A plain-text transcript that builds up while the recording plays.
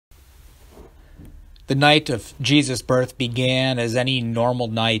The night of Jesus' birth began as any normal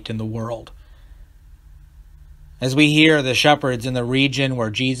night in the world. As we hear, the shepherds in the region where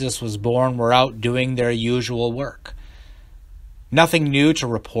Jesus was born were out doing their usual work. Nothing new to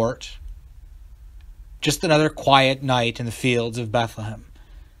report. Just another quiet night in the fields of Bethlehem.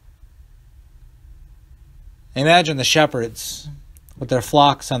 Imagine the shepherds with their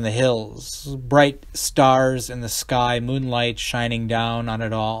flocks on the hills, bright stars in the sky, moonlight shining down on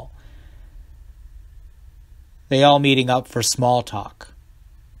it all. They all meeting up for small talk.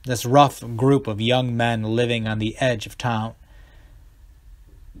 This rough group of young men living on the edge of town.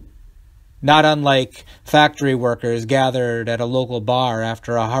 Not unlike factory workers gathered at a local bar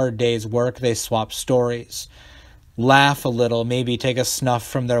after a hard day's work, they swap stories, laugh a little, maybe take a snuff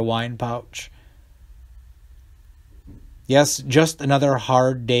from their wine pouch. Yes, just another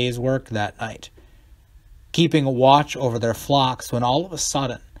hard day's work that night, keeping a watch over their flocks when all of a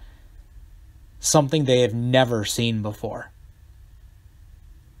sudden, something they have never seen before.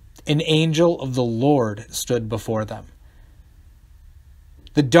 An angel of the Lord stood before them.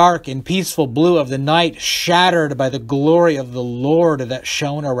 The dark and peaceful blue of the night shattered by the glory of the Lord that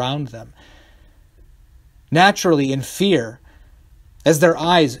shone around them. Naturally, in fear, as their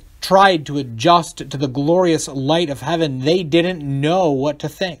eyes tried to adjust to the glorious light of heaven, they didn't know what to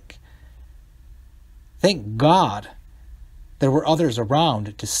think. Thank God there were others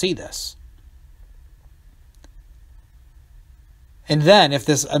around to see this. And then, if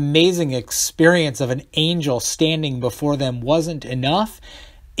this amazing experience of an angel standing before them wasn't enough,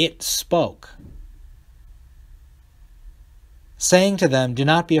 it spoke, saying to them, "Do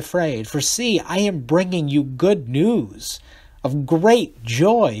not be afraid, for see, I am bringing you good news of great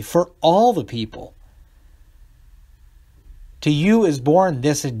joy for all the people. To you is born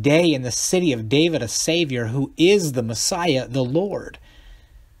this day in the city of David a Savior, who is the Messiah, the Lord.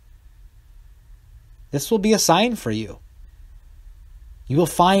 This will be a sign for you. You will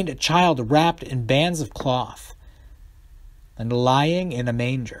find a child wrapped in bands of cloth and lying in a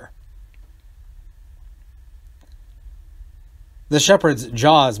manger." The shepherd's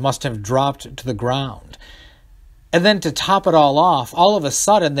jaws must have dropped to the ground. And then to top it all off, all of a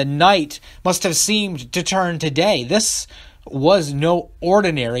sudden the night must have seemed to turn to day. This was no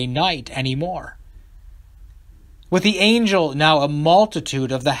ordinary night anymore. With the angel now a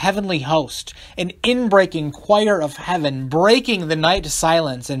multitude of the heavenly host, an inbreaking choir of heaven, breaking the night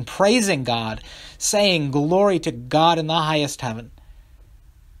silence and praising God, saying, "Glory to God in the highest heaven,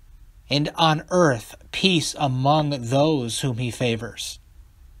 and on earth peace among those whom he favors."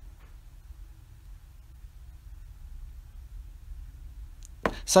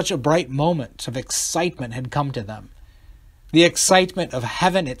 Such a bright moment of excitement had come to them. The excitement of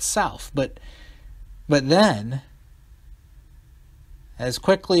heaven itself. But then, as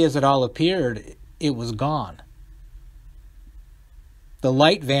quickly as it all appeared, it was gone. The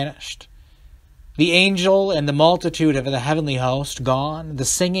light vanished. The angel and the multitude of the heavenly host gone. The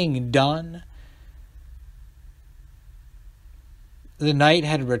singing done. The night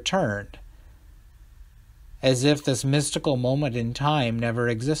had returned, as if this mystical moment in time never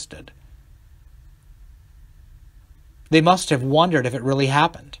existed. They must have wondered if it really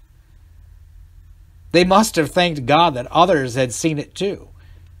happened. They must have thanked God that others had seen it too.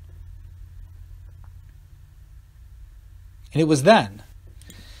 And it was then,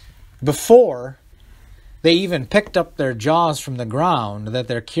 before they even picked up their jaws from the ground, that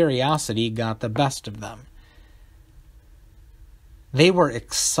their curiosity got the best of them. They were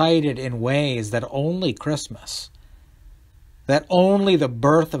excited in ways that only Christmas, that only the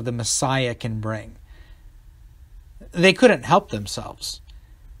birth of the Messiah can bring. They couldn't help themselves.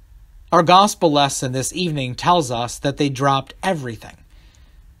 Our gospel lesson this evening tells us that they dropped everything.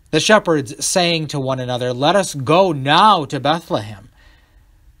 The shepherds saying to one another, "Let us go now to Bethlehem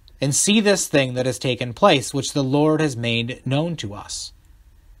and see this thing that has taken place, which the Lord has made known to us."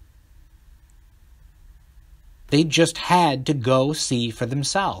 They just had to go see for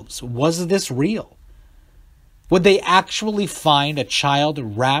themselves. Was this real? Would they actually find a child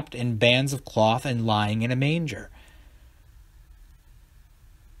wrapped in bands of cloth and lying in a manger?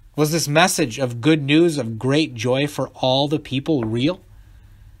 Was this message of good news of great joy for all the people real?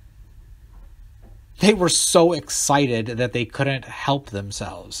 They were so excited that they couldn't help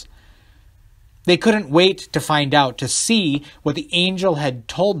themselves. They couldn't wait to find out, to see what the angel had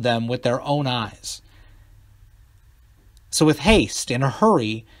told them with their own eyes. So with haste and a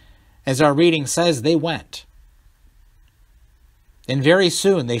hurry, as our reading says, they went. And very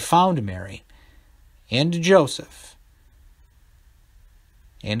soon they found Mary and Joseph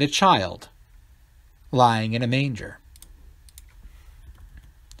and a child lying in a manger.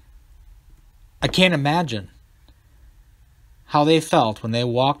 I can't imagine how they felt when they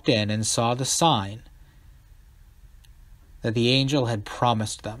walked in and saw the sign that the angel had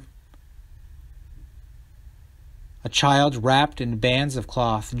promised them. A child wrapped in bands of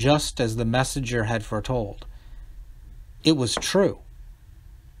cloth, just as the messenger had foretold. It was true.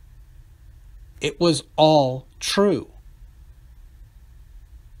 It was all true.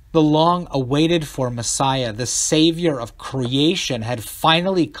 The long-awaited for Messiah, the Savior of creation, had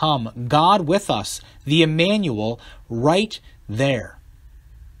finally come, God with us, the Emmanuel, right there.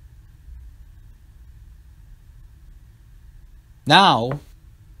 Now,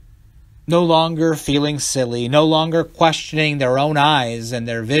 no longer feeling silly, no longer questioning their own eyes and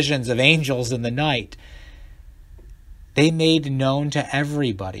their visions of angels in the night, they made known to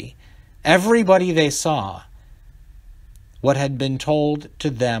everybody they saw, what had been told to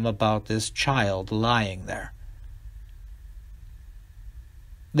them about this child lying there.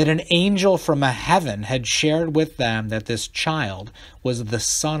 That an angel from heaven had shared with them that this child was the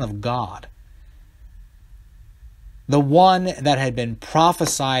Son of God. The one that had been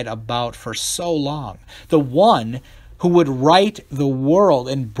prophesied about for so long. The one who would right the world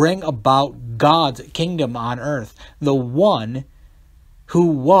and bring about God's kingdom on earth. The one who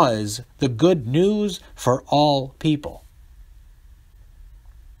was the good news for all people.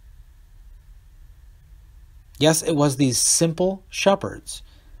 Yes, it was these simple shepherds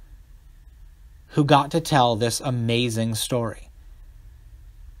who got to tell this amazing story.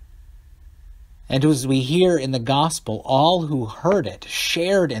 And as we hear in the gospel, all who heard it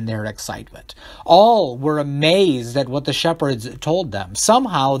shared in their excitement. All were amazed at what the shepherds told them.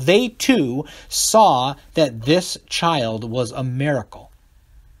 Somehow they too saw that this child was a miracle.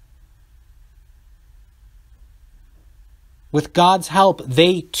 With God's help,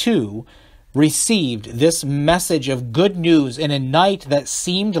 they too received this message of good news in a night that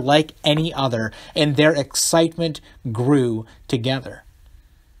seemed like any other, and their excitement grew together.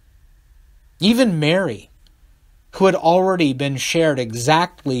 Even Mary, who had already been shared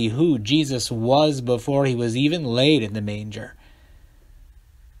exactly who Jesus was before he was even laid in the manger,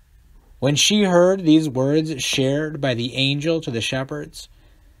 when she heard these words shared by the angel to the shepherds,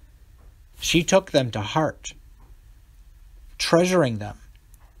 she took them to heart, treasuring them,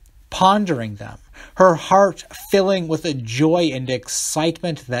 pondering them, her heart filling with a joy and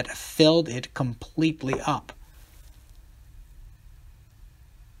excitement that filled it completely up.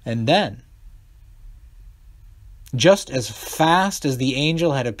 And then, just as fast as the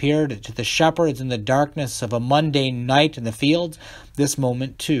angel had appeared to the shepherds in the darkness of a mundane night in the fields, this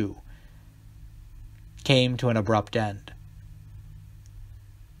moment too came to an abrupt end.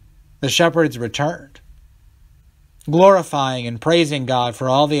 The shepherds returned, glorifying and praising God for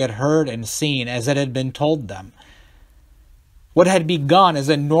all they had heard and seen as it had been told them. What had begun as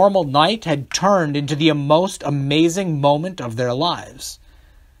a normal night had turned into the most amazing moment of their lives.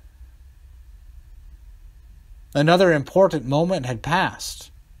 Another important moment had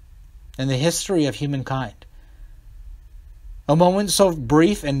passed in the history of humankind. A moment so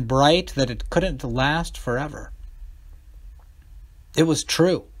brief and bright that it couldn't last forever. It was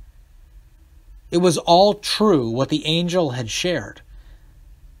true. It was all true what the angel had shared.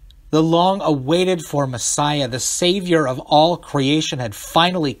 The long-awaited for Messiah, the Savior of all creation, had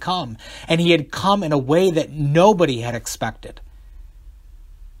finally come, and he had come in a way that nobody had expected.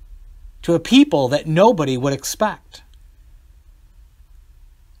 To a people that nobody would expect.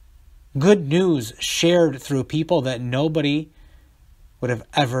 Good news shared through people that nobody would have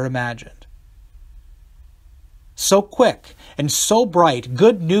ever imagined. So quick and so bright,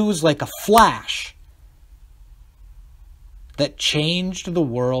 good news like a flash that changed the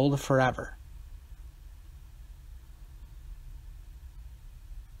world forever.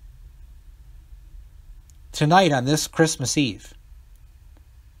 Tonight on this Christmas Eve,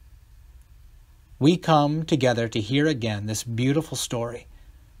 we come together to hear again this beautiful story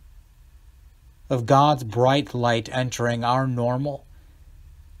of God's bright light entering our normal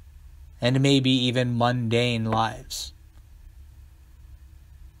and maybe even mundane lives.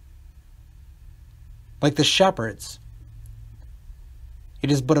 Like the shepherds,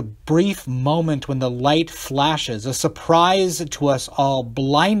 it is but a brief moment when the light flashes, a surprise to us all,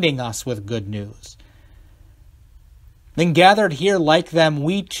 blinding us with good news. Then gathered here like them,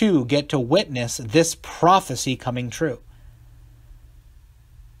 we too get to witness this prophecy coming true.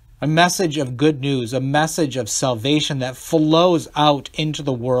 A message of good news, a message of salvation that flows out into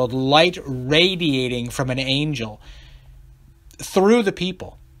the world, light radiating from an angel through the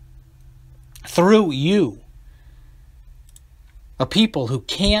people, through you. A people who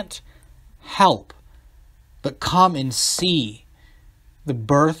can't help but come and see the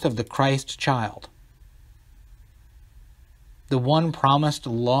birth of the Christ child, the one promised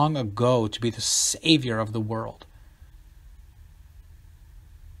long ago to be the Savior of the world.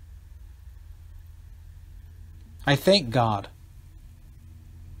 I thank God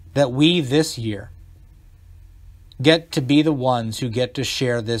that we this year get to be the ones who get to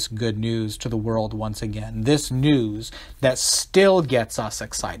share this good news to the world once again. This news that still gets us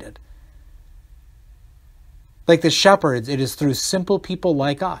excited. Like the shepherds, it is through simple people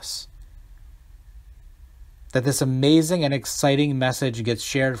like us that this amazing and exciting message gets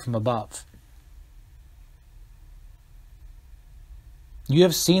shared from above. You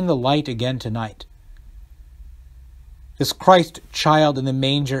have seen the light again tonight. This Christ child in the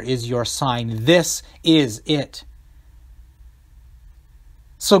manger is your sign. This is it.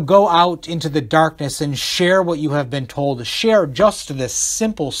 So go out into the darkness and share what you have been told. Share just this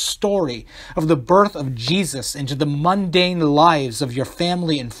simple story of the birth of Jesus into the mundane lives of your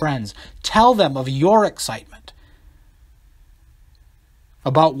family and friends. Tell them of your excitement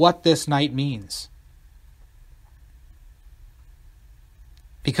about what this night means.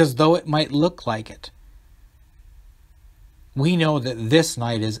 Because though it might look like it, we know that this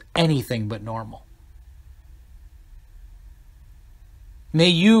night is anything but normal. May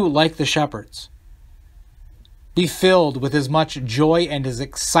you, like the shepherds, be filled with as much joy and as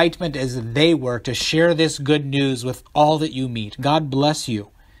excitement as they were to share this good news with all that you meet. God bless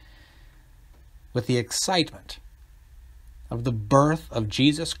you with the excitement of the birth of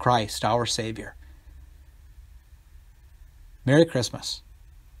Jesus Christ, our Savior. Merry Christmas,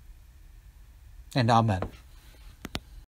 and Amen.